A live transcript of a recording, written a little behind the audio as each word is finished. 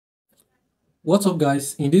What's up,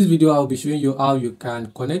 guys? In this video I'll be showing you how you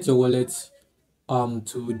can connect your wallet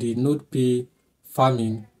to the NodePay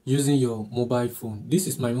Farming using your mobile phone. This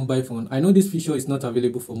is my mobile phone. I know this feature is not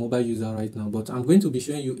available for mobile user right now, but I'm going to be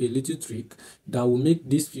showing you a little trick that will make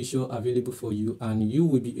this feature available for you, and you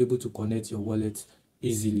will be able to connect your wallet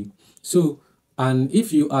easily. And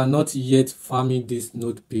if you are not yet farming this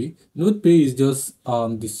NodePay is just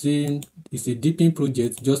the same. It's a dipping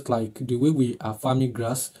project, just like the way we are farming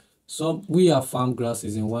grass. So we have farmed grass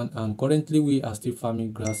season 1, and currently we are still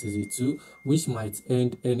farming grass season 2, which might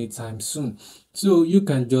end anytime soon. So you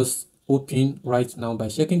can just open right now by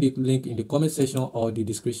checking the link in the comment section or the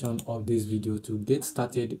description of this video to get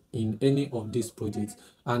started in any of these projects.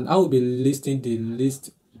 And I will be listing the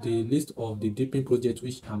list of the dipping projects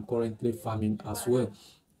which I'm currently farming as well.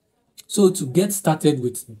 So to get started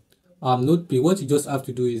with NodePay, what you just have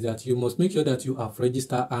to do is that you must make sure that you have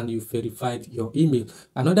registered and you verified your email.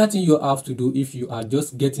 Another thing you have to do if you are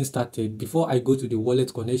just getting started, before I go to the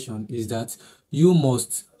wallet connection, is that you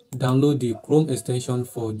must download the Chrome extension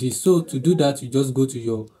for this. So to do that, you just go to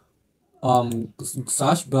your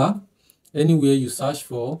search bar. Anywhere you search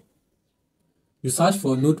for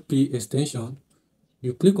NodePay extension,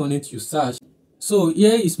 you click on it, you search. So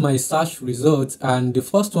here is my search result, and the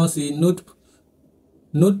first one says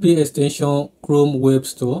NodePay extension Chrome Web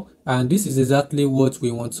Store, and this is exactly what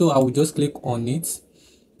we want. So I will just click on it,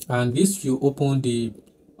 and this will open the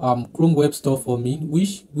Chrome Web Store for me,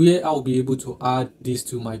 where I'll be able to add this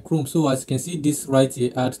to my Chrome. So as you can see this right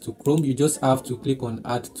here, add to Chrome, you just have to click on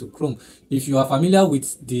add to Chrome. If you are familiar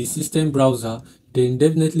with the system browser, then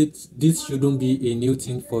definitely this shouldn't be a new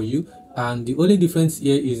thing for you. And the only difference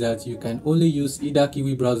here is that you can only use either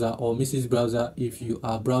Kiwi browser or Mrs. browser if you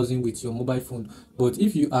are browsing with your mobile phone. But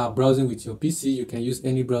if you are browsing with your PC, you can use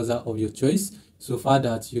any browser of your choice, so far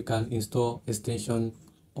that you can install extension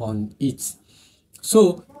on it.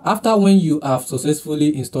 So after when you have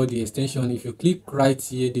successfully installed the extension, if you click right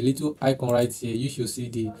here, the little icon right here, you should see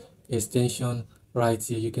the extension right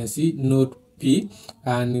here. You can see NodePay,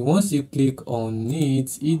 and once you click on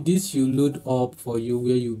it, this should load up for you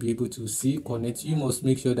where you'll be able to see connect. You must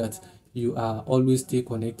make sure that you are always stay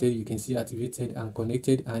connected. You can see activated and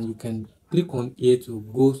connected, and you can click on here to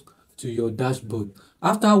go to your dashboard.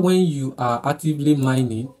 After when you are actively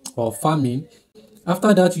mining or farming,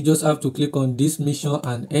 after that, you just have to click on this mission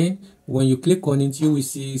and earn. When you click on it, you will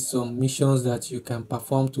see some missions that you can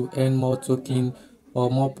perform to earn more token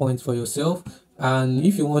or more points for yourself. And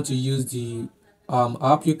if you want to use the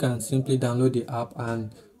app, you can simply download the app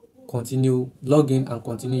and continue login and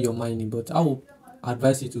continue your mining. But I will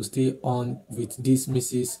advise you to stay on with this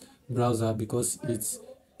Mrs. browser because it's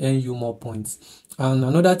earn you more points. And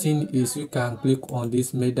another thing is you can click on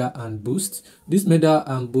this medal and boost. This medal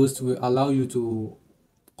and boost will allow you to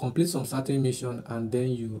complete some certain mission and then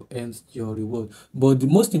you earn your reward. But the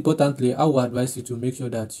most importantly, I will advise you to make sure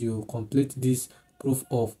that you complete this proof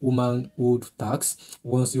of womanhood tax.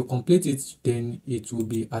 Once you complete it, then it will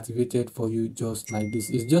be activated for you just like this.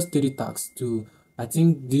 It's just 3 tax to, I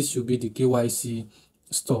think this should be the KYC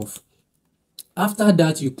stuff. After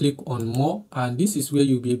that, you click on more, and this is where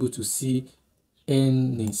you'll be able to see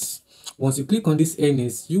earnings. Once you click on this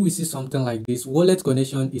earnings, you will see something like this. Wallet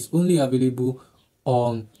connection is only available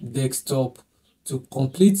on desktop. To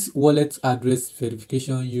complete wallet address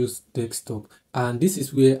verification, use desktop. And this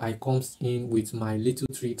is where I comes in with my little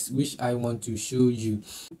tricks which I want to show you.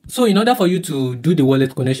 So in order for you to do the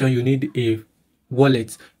wallet connection, you need a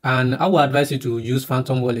wallet, and I will advise you to use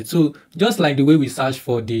Phantom wallet. So just like the way we search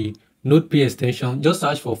for the NodePay extension, just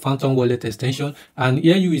search for Phantom wallet extension, and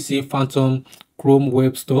here you will see Phantom Chrome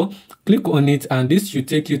Web Store. Click on it, and this should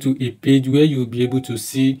take you to a page where you'll be able to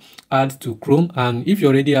see add to Chrome. And if you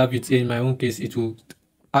already have it, in my own case, it will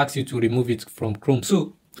ask you to remove it from Chrome.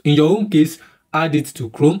 So in your own case, add it to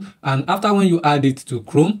Chrome, and after when you add it to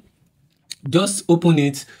Chrome, just open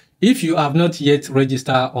it. If you have not yet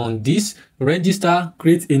registered on this, register,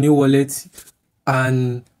 create a new wallet,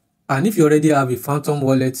 and if you already have a Phantom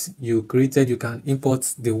wallet you created, you can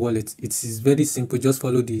import the wallet. It is very simple, just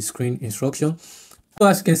follow the screen instruction. So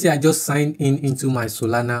as you can see, I just signed in into my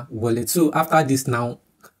Solana wallet. So after this, now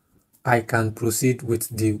I can proceed with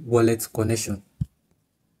the wallet connection.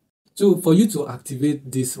 So for you to activate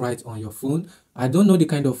this right on your phone, I don't know the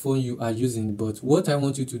kind of phone you are using, but what I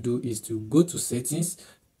want you to do is to go to settings.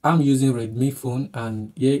 I'm using Redmi phone,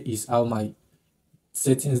 and here is how my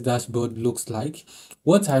settings dashboard looks like.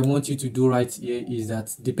 What I want you to do right here is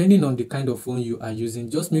that depending on the kind of phone you are using,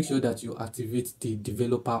 just make sure that you activate the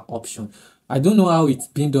developer option. I don't know how it's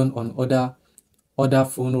been done on other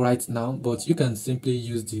phone right now, but you can simply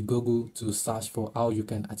use the Google to search for how you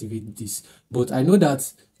can activate this. But I know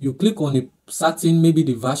that you click on a certain, maybe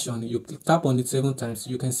the version, you tap on it 7 times,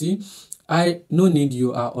 you can see no need,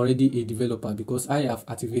 you are already a developer because I have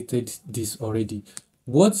activated this already.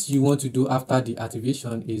 What you want to do after the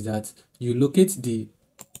activation is that you locate the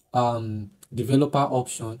developer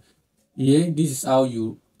option here. This is how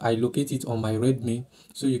I locate it on my Redmi,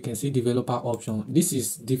 so you can see developer option. This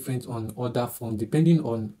is different on other phone depending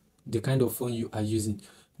on the kind of phone you are using,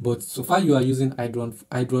 but so far you are using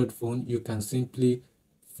Android phone, you can simply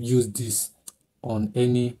use this on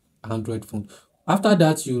any Android phone. After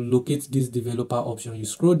that, you locate this developer option, you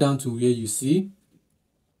scroll down to where you see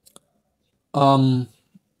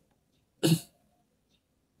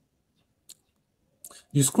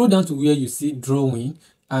you scroll down to where you see drawing,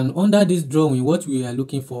 and under this drawing what we are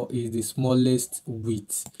looking for is the smallest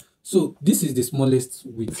width. So this is the smallest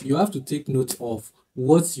width. You have to take note of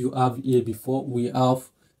what you have here. Before we have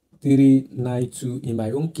 392 in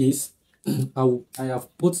my own case. I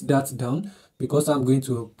have put that down because I'm going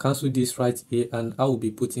to cancel this right here, and I will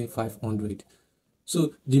be putting 500.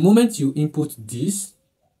 So the moment you input this,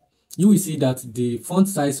 you will see that the font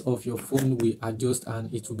size of your phone will adjust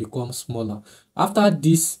and it will become smaller. After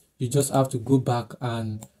this, you just have to go back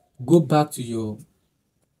to your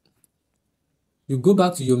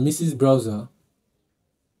Mrs. browser.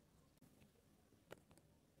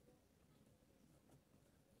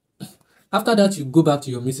 After that, you go back to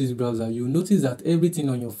your Mrs. browser. You notice that everything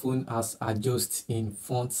on your phone has adjusted in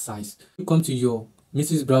font size. You come to your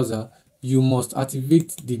Mrs. browser, you must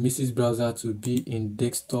activate the Mrs. browser to be in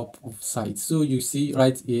desktop site. So you see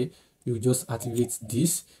right here, you just activate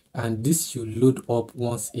this and this should load up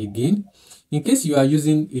once again. In case you are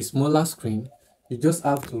using a smaller screen, you just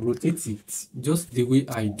have to rotate it just the way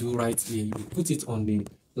I do right here. You put it on the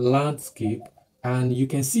landscape and you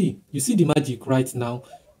see the magic right now.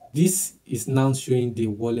 This is now showing the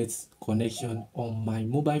wallet connection on my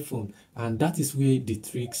mobile phone, and that is where the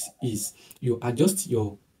tricks is. You adjust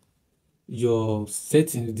your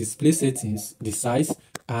settings, display settings, the size,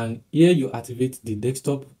 and here you activate the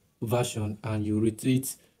desktop version and you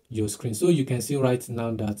rotate your screen. So you can see right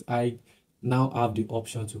now that I now have the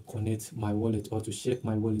option to connect my wallet or to check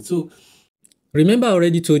my wallet. So remember, I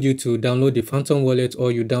already told you to download the Phantom wallet,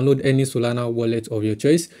 or you download any Solana wallet of your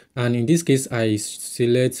choice. And in this case, I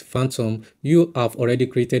select Phantom. You have already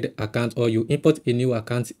created an account, or you import a new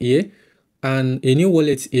account here and a new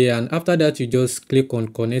wallet here. And after that, you just click on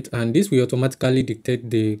connect, and this will automatically dictate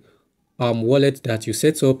the wallet that you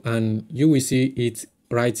set up, and you will see it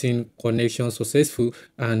writing connection successful,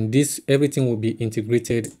 and everything will be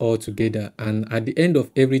integrated all together, and at the end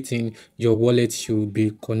of everything your wallet should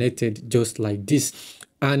be connected just like this.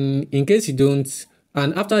 And in case you don't,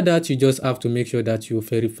 and after that, you just have to make sure that you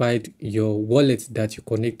verified your wallet that you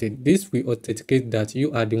connected. This will authenticate that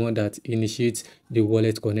you are the one that initiates the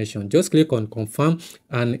wallet connection. Just click on confirm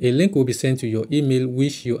and a link will be sent to your email,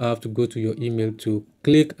 which you have to go to your email to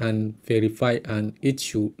click and verify, and it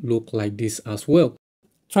should look like this as well.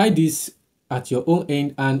 Try this at your own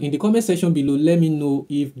end, and in the comment section below, let me know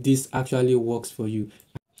if this actually works for you.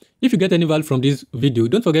 If you get any value from this video,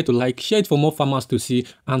 don't forget to like, share it for more farmers to see,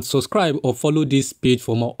 and subscribe or follow this page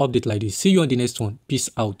for more updates like this. See you on the next one. Peace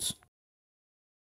out.